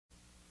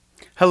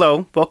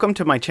Hello, welcome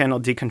to my channel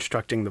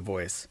Deconstructing the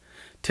Voice.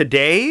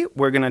 Today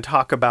we're going to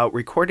talk about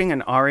recording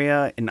an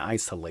aria in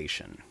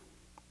isolation.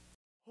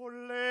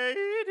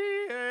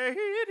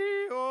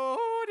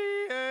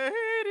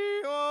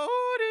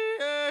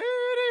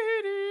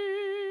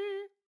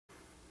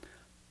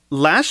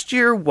 Last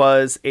year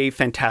was a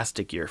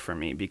fantastic year for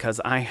me because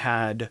I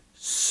had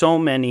so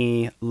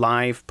many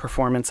live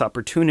performance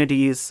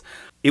opportunities.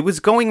 It was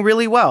going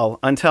really well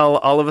until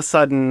all of a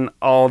sudden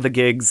all the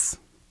gigs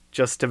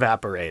just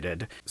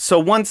evaporated. So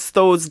once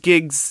those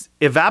gigs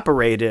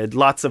evaporated,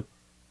 lots of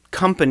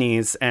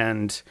companies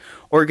and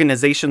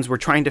organizations were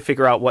trying to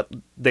figure out what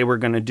they were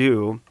going to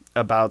do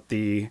about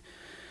the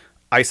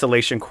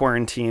isolation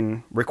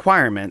quarantine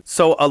requirement.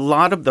 So a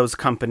lot of those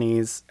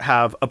companies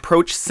have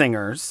approached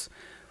singers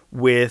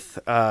with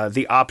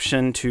the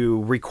option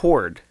to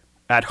record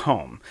at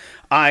home.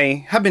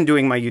 I have been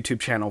doing my YouTube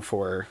channel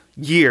for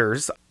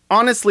years.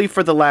 Honestly,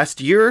 for the last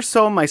year or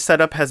so, my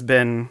setup has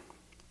been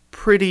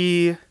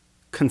pretty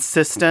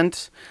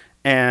consistent,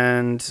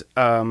 and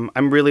I'm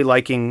really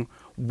liking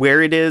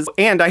where it is.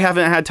 And I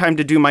haven't had time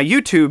to do my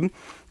YouTube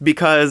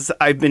because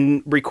I've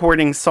been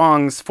recording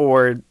songs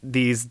for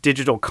these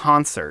digital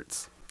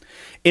concerts.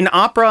 In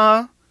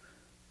opera,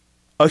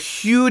 a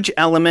huge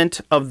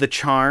element of the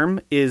charm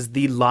is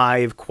the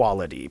live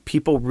quality.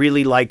 People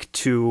really like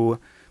to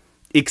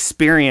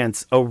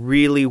experience a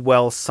really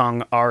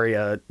well-sung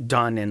aria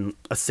done in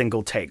a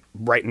single take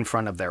right in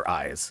front of their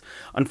eyes.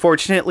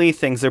 Unfortunately,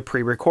 things are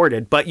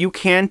pre-recorded, but you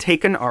can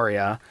take an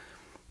aria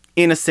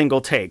in a single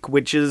take,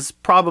 which is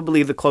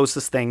probably the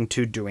closest thing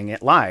to doing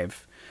it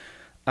live.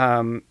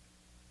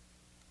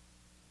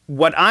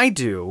 What I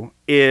do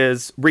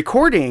is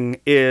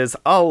recording is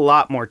a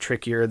lot more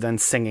trickier than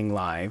singing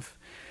live.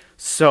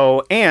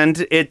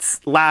 And it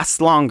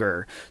lasts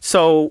longer.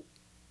 So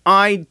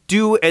I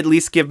do at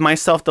least give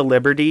myself the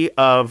liberty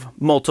of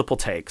multiple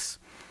takes.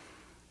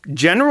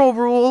 General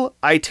rule,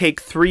 I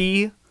take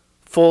 3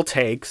 full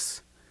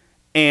takes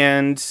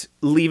and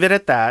leave it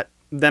at that.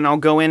 Then I'll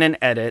go in and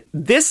edit.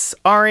 This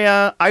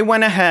aria, I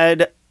went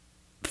ahead,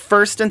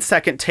 first and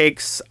second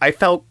takes, I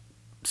felt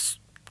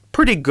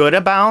pretty good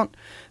about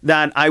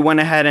that. I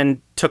went ahead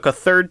and took a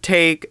third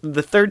take.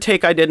 The third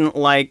take I didn't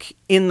like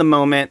in the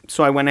moment,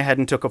 so I went ahead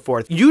and took a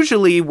fourth.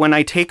 Usually when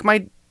I take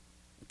my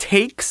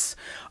takes,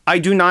 I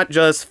do not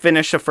just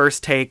finish a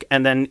first take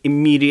and then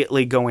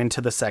immediately go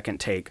into the second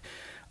take.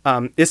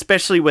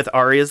 Especially with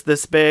arias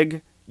this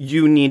big,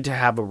 you need to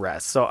have a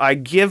rest. So I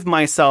give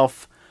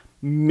myself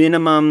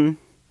minimum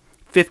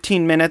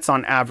 15 minutes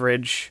on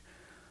average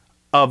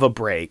of a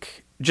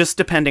break, just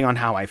depending on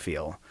how I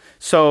feel.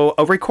 So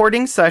a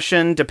recording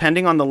session,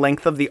 depending on the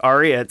length of the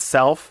aria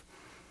itself,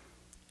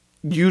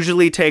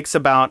 usually takes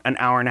about an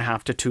hour and a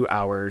half to 2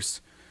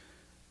 hours.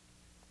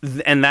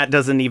 And that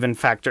doesn't even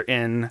factor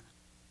in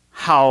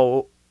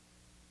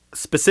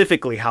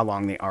specifically how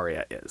long the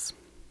aria is.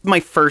 My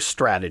first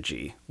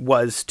strategy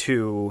was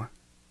to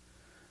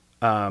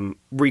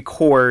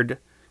record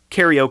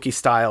karaoke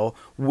style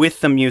with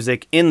the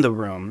music in the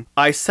room.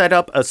 I set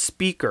up a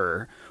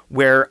speaker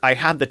where I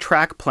had the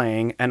track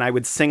playing and I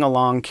would sing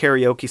along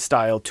karaoke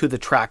style to the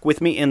track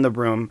with me in the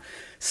room,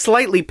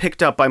 slightly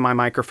picked up by my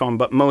microphone,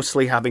 but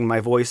mostly having my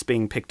voice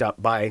being picked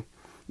up by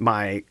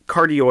my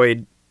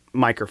cardioid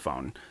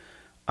microphone.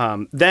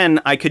 Then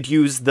I could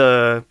use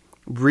the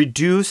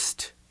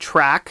reduced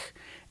track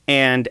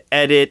and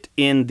edit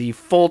in the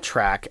full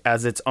track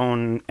as its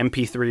own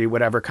MP3,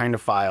 whatever kind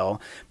of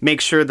file.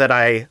 Make sure that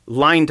I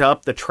lined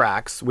up the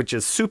tracks, which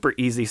is super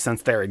easy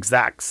since they're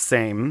exact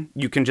same.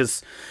 You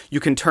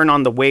can turn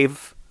on the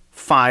wave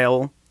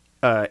file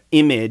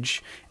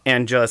image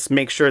and just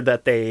make sure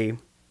that they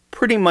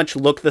pretty much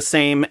look the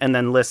same, and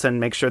then listen,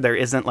 make sure there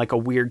isn't like a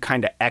weird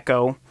kind of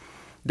echo.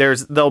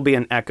 There'll be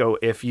an echo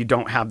if you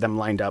don't have them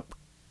lined up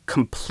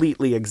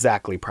completely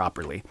exactly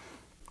properly.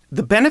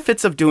 The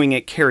benefits of doing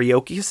it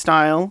karaoke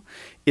style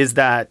is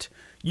that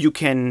you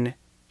can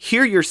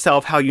hear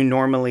yourself how you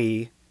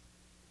normally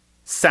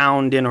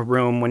sound in a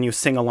room when you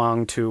sing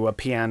along to a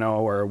piano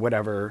or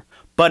whatever.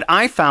 But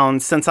I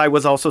found, since I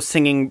was also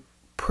singing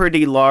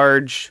pretty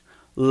large,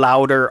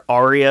 louder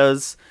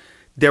arias,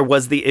 there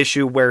was the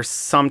issue where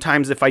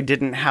sometimes if I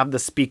didn't have the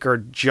speaker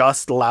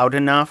just loud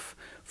enough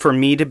for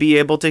me to be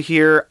able to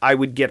hear, I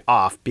would get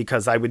off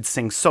because I would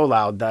sing so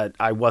loud that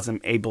I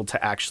wasn't able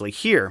to actually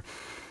hear.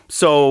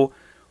 So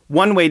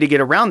one way to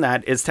get around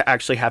that is to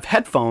actually have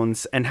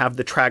headphones and have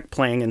the track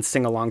playing and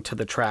sing along to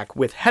the track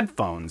with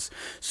headphones.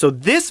 So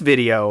this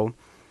video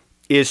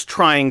is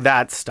trying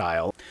that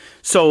style.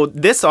 So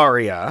this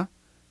aria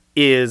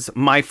is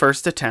my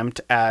first attempt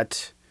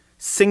at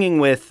singing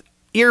with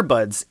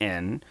earbuds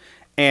in,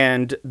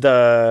 and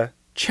the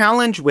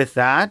challenge with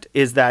that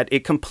is that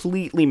it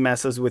completely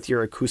messes with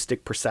your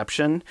acoustic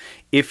perception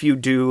if you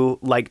do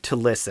like to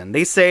listen.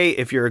 They say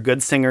if you're a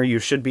good singer, you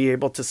should be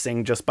able to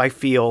sing just by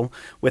feel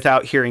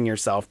without hearing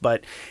yourself.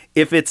 But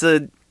if it's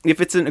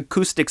an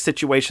acoustic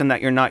situation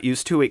that you're not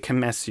used to, it can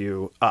mess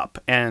you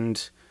up.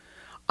 And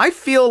I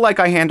feel like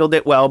I handled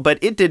it well, but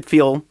it did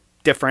feel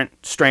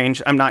different,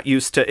 strange. I'm not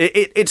used to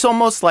it. It's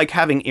almost like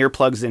having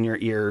earplugs in your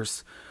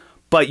ears,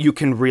 but you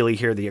can really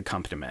hear the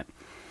accompaniment.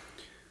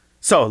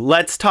 So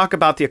let's talk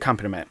about the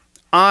accompaniment.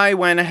 I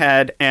went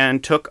ahead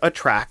and took a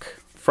track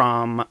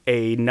from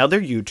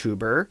another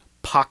YouTuber,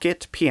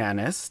 Pocket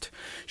Pianist.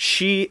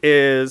 She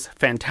is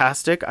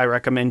fantastic. I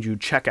recommend you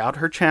check out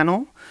her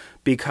channel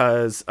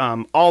because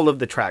all of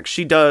the tracks,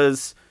 she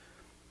does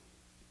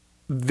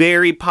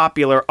very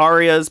popular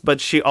arias,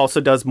 but she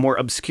also does more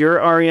obscure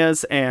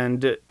arias,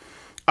 and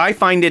I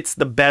find it's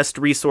the best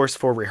resource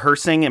for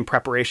rehearsing in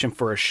preparation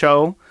for a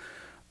show.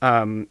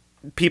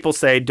 People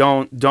say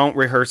don't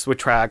rehearse with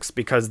tracks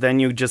because then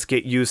you just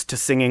get used to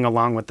singing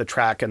along with the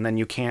track and then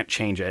you can't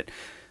change it.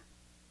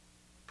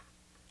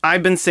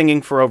 I've been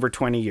singing for over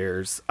 20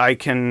 years. I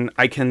can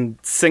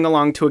sing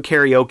along to a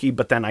karaoke,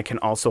 but then I can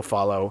also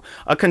follow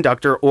a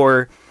conductor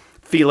or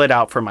feel it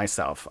out for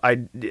myself.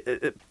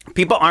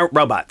 People aren't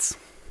robots.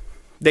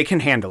 They can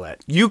handle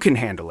it. You can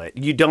handle it.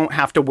 You don't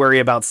have to worry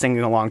about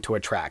singing along to a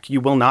track. You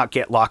will not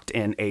get locked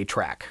in a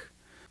track.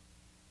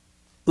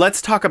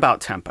 Let's talk about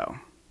tempo.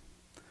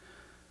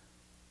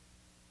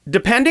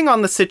 Depending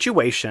on the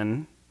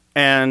situation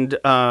and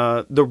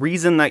the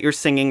reason that you're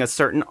singing a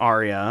certain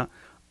aria,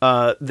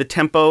 the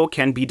tempo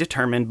can be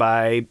determined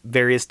by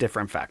various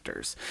different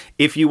factors.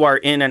 If you are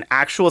in an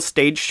actual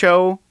stage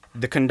show,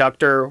 the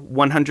conductor,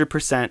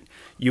 100%,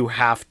 you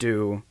have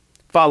to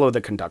follow the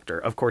conductor.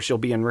 Of course, you'll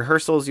be in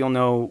rehearsals. You'll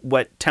know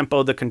what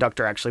tempo the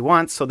conductor actually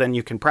wants. So then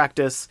you can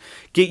practice,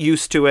 get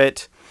used to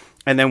it.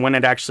 And then when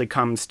it actually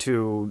comes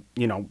to,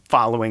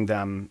 following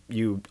them,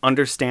 you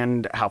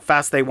understand how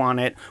fast they want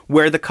it,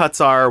 where the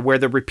cuts are, where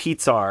the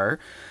repeats are.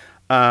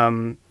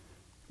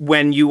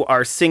 When you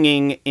are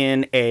singing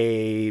in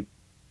a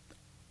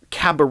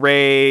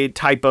cabaret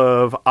type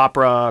of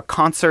opera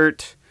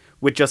concert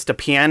with just a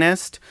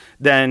pianist,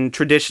 then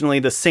traditionally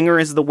the singer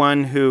is the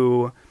one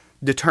who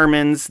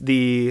determines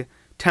the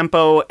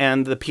tempo,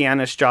 and the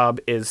pianist's job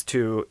is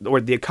to, or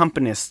the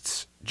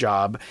accompanists's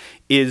job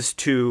is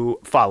to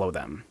follow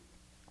them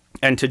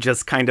and to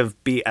just kind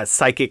of be as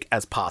psychic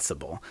as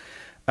possible.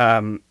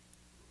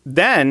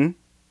 Then,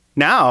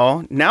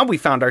 now we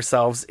found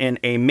ourselves in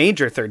a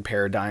major third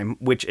paradigm,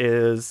 which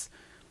is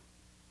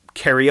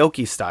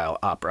karaoke style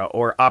opera,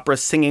 or opera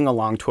singing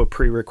along to a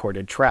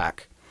pre-recorded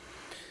track.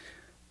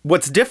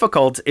 What's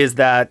difficult is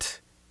that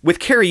with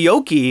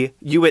karaoke,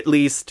 you at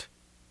least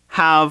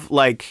have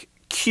like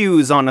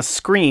cues on a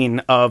screen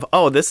of,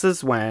 oh, this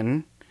is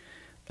when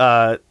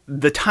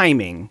the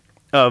timing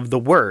of the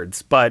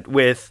words. But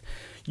with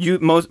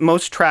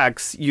most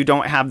tracks, you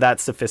don't have that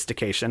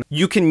sophistication.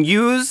 You can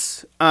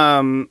use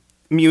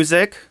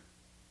music.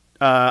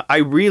 I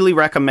really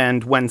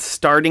recommend when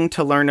starting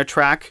to learn a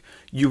track,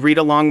 you read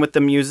along with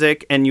the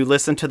music and you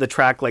listen to the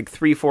track like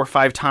 3, 4,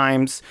 5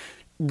 times,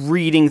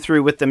 reading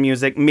through with the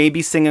music,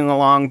 maybe singing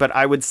along. But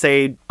I would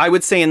say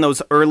in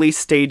those early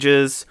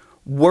stages,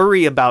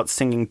 worry about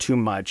singing too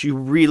much. You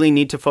really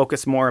need to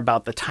focus more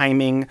about the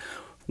timing,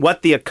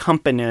 what the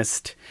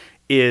accompanist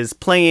is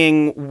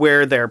playing,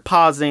 where they're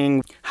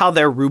pausing, how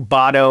their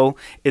rubato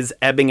is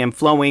ebbing and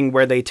flowing,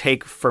 where they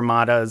take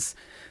fermatas,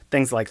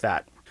 things like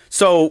that.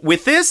 So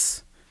with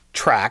this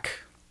track,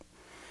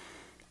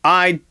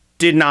 I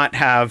did not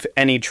have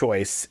any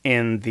choice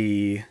in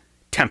the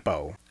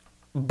tempo.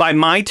 By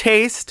my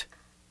taste,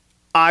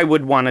 I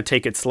would want to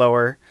take it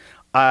slower,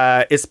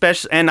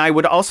 especially, and I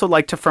would also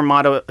like to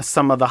fermato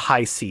some of the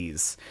high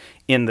C's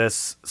in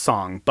this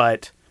song,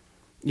 but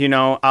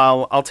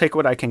I'll take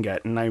what I can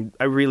get, and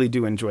I really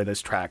do enjoy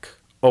this track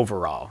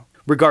overall,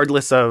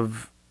 regardless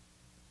of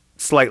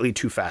slightly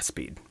too fast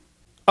speed.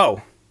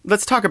 Oh,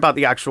 let's talk about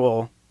the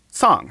actual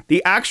song.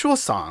 The actual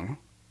song,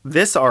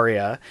 this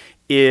aria,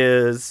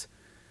 is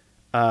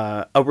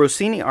a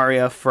Rossini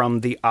aria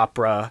from the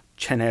opera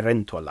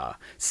Cenerentola,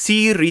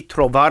 Si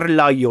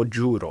ritrovarla io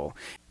giuro.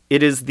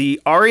 It is the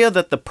aria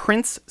that the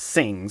prince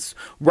sings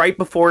right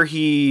before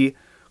he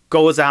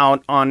goes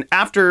out on,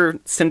 after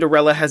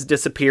Cinderella has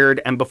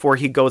disappeared and before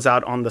he goes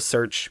out on the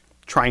search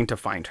trying to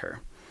find her.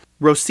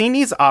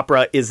 Rossini's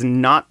opera is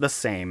not the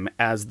same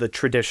as the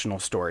traditional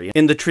story.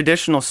 In the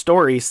traditional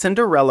story,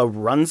 Cinderella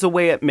runs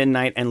away at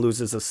midnight and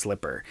loses a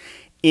slipper.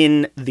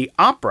 In the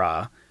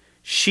opera,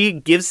 she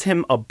gives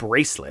him a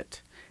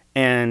bracelet,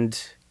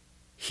 and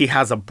he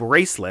has a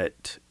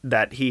bracelet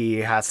that he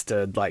has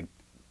to, like,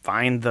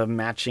 find the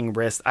matching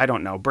wrist. I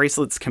don't know.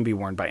 Bracelets can be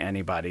worn by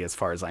anybody as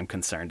far as I'm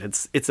concerned.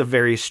 It's a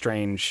very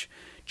strange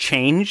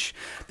change.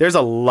 There's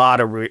a lot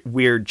of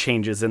weird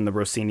changes in the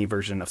Rossini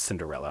version of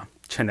Cinderella,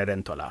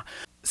 Cenerentola.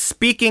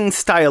 Speaking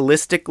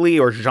stylistically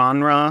or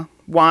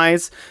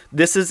genre-wise,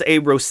 this is a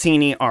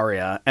Rossini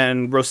aria.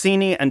 And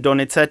Rossini and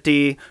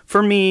Donizetti,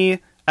 for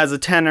me, as a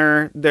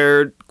tenor,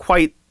 they're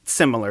quite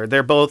similar.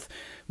 They're both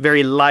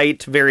very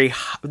light,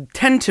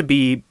 tend to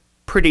be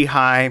pretty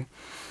high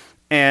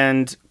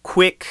and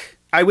quick.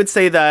 I would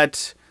say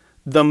that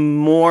the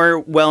more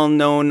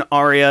well-known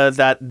aria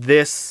that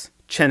this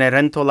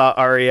Cenerentola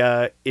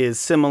aria is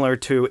similar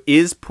to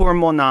is Pour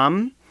Mon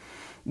Âme,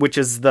 which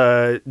is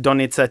the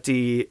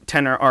Donizetti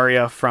tenor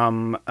aria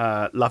from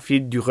La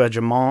Fille du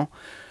Régiment.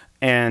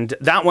 And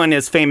that one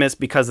is famous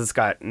because it's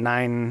got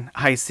 9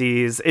 high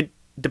Cs. It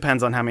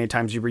depends on how many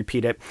times you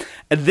repeat it.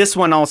 This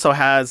one also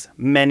has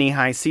many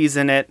high Cs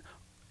in it,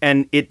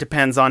 and it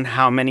depends on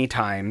how many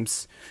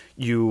times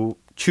you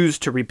choose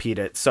to repeat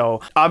it.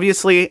 So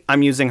obviously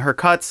I'm using her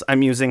cuts,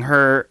 I'm using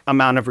her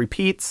amount of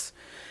repeats,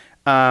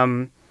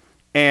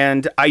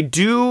 and I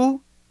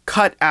do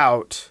cut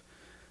out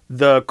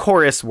the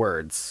chorus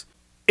words.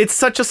 It's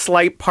such a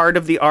slight part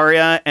of the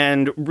aria,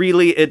 and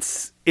really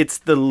it's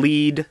the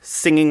lead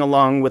singing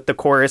along with the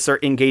chorus or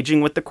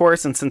engaging with the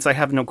chorus, and since I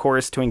have no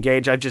chorus to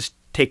engage, I've just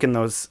taken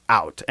those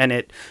out, and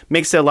it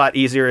makes it a lot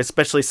easier,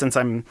 especially since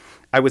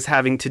I was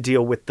having to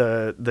deal with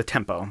the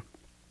tempo.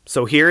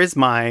 So here is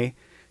my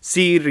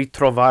Si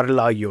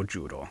ritrovarla io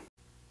giuro.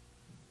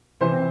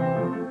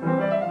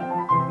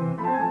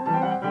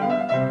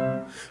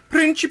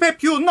 Principe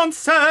più non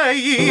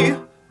sei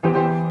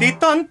di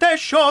tante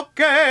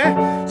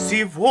sciocche,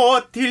 si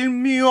vuoti il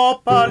mio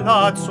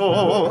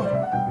palazzo.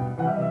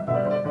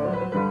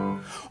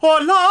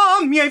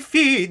 Olà, miei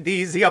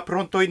fidi, sia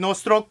pronto il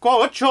nostro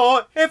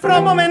coccio, e fra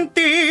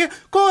momenti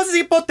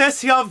così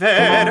potessi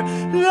aver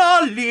la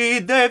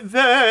lide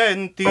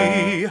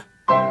venti.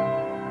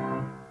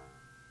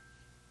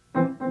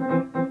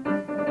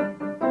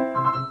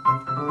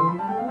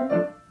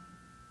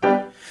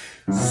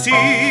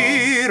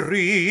 Si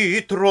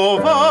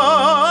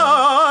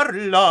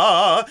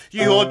ritrovarla,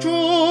 io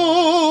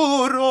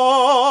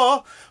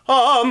giuro,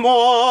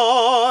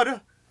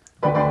 amor,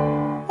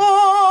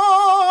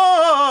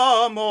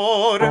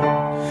 amor,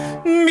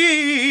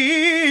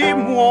 mi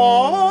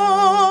muove.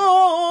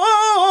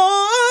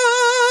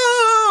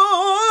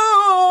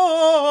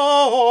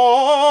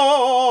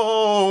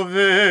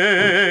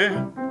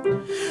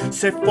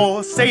 Se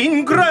fosse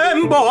in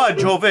grembo a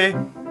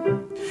Giove,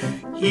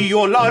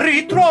 io la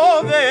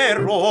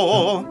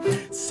ritroverò.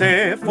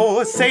 Se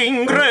fosse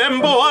in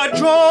grembo a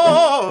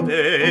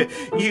Giove,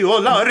 io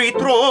la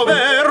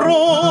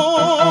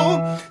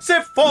ritroverò.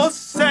 Se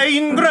fosse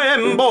in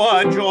grembo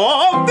a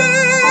Giove,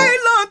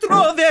 la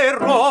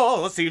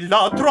troverò, sì,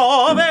 la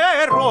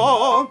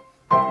troverò.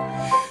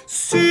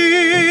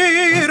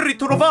 Sì,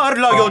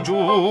 ritrovarla io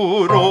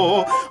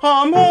giuro,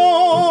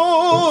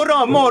 amor,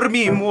 amor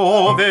mi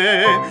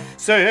muove.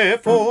 Se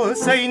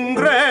fosse in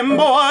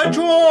grembo a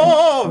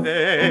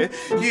Giove,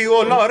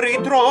 io la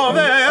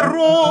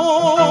ritroverò.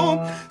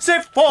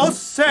 Se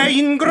fosse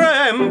in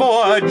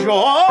grembo a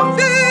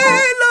Giove,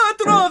 la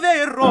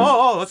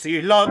troverò,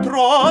 sì, la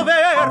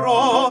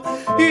troverò.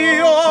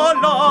 Io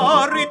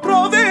la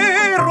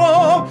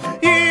ritroverò,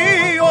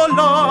 io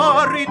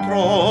la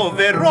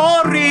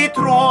ritroverò,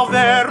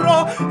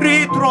 ritroverò,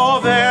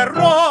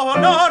 ritroverò,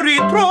 la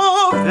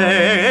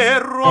ritroverò.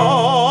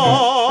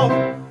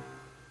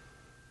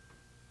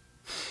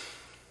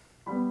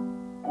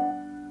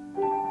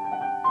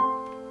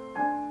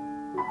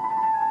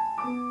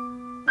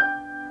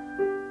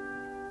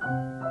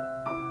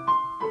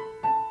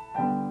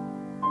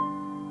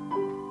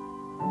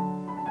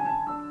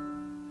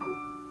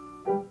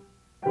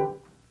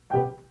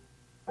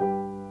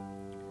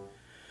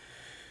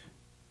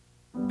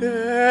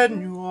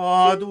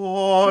 Degno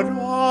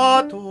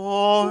adorato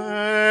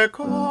e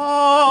caro,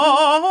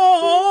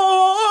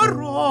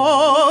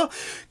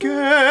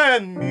 che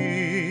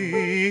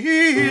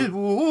mi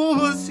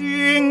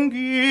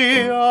lusinghi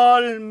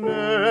almeno,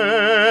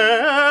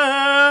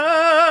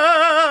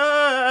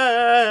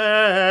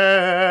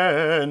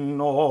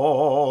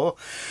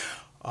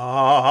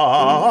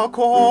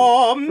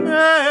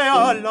 come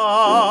al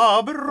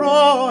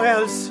labbro e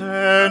al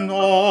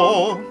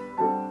seno,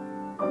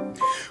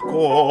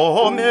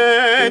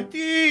 come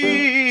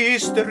ti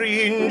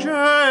stringerò,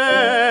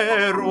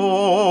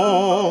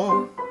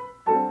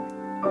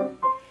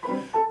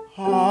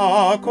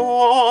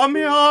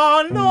 come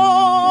al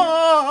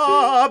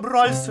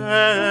labbro al seno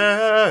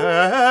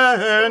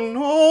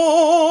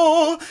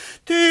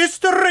ti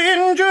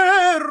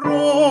stringerò,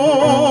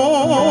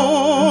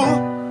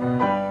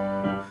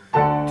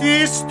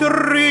 ti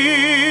stringerò.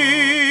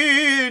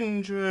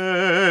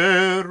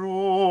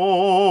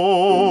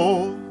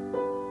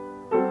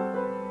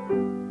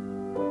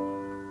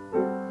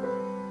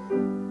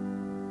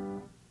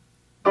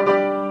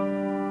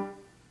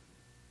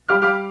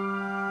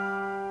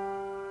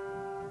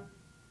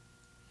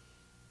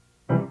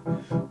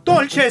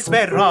 Dolce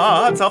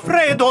speranza,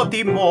 freddo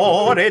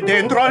timore,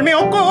 dentro al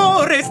mio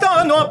cuore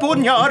stanno a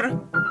pugnar.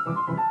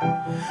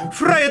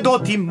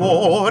 Freddo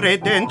timore,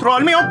 dentro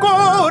al mio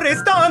cuore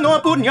stanno a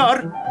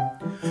pugnar.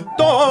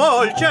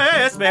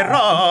 Dolce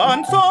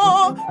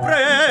speranza,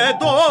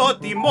 freddo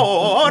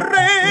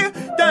timore,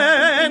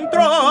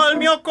 dentro al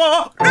mio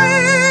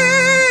cuore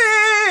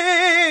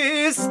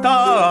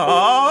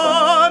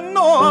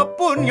stanno a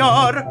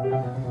pugnar.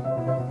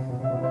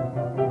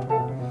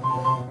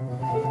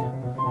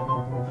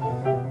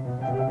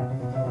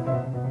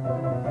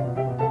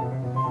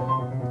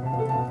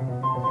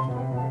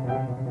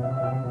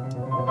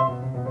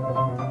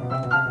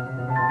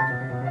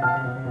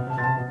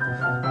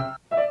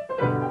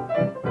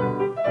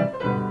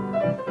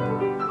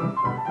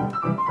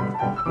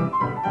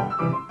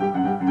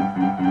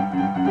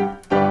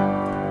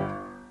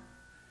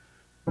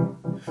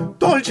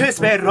 dolce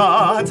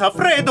speranza,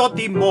 freddo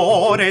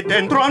timore,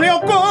 dentro al mio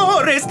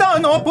cuore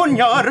stanno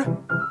pugnal.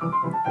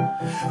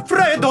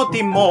 Freddo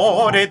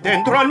timore,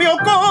 dentro al mio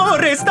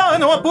cuore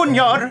stanno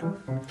pugnal.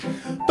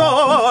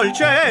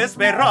 Dolce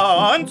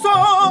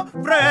speranza,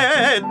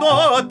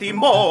 freddo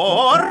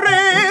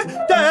timore,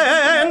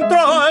 dentro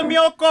al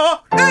mio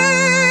cuore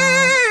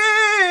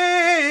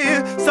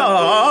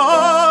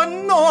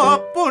stanno a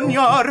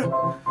pugnal.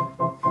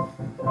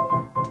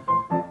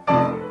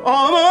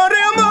 Amore,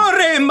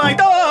 amore, mai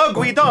da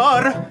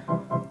guidar.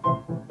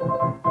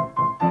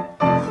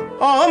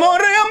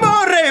 Amore,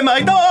 amore,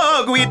 mai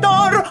da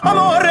guidar.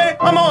 Amore,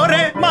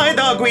 amore, mai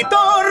da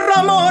guidar.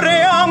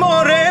 Amore,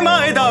 amore,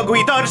 mai da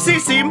guidar. Sì,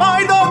 sì,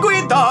 mai da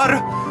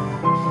guidar.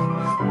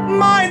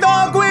 Mai da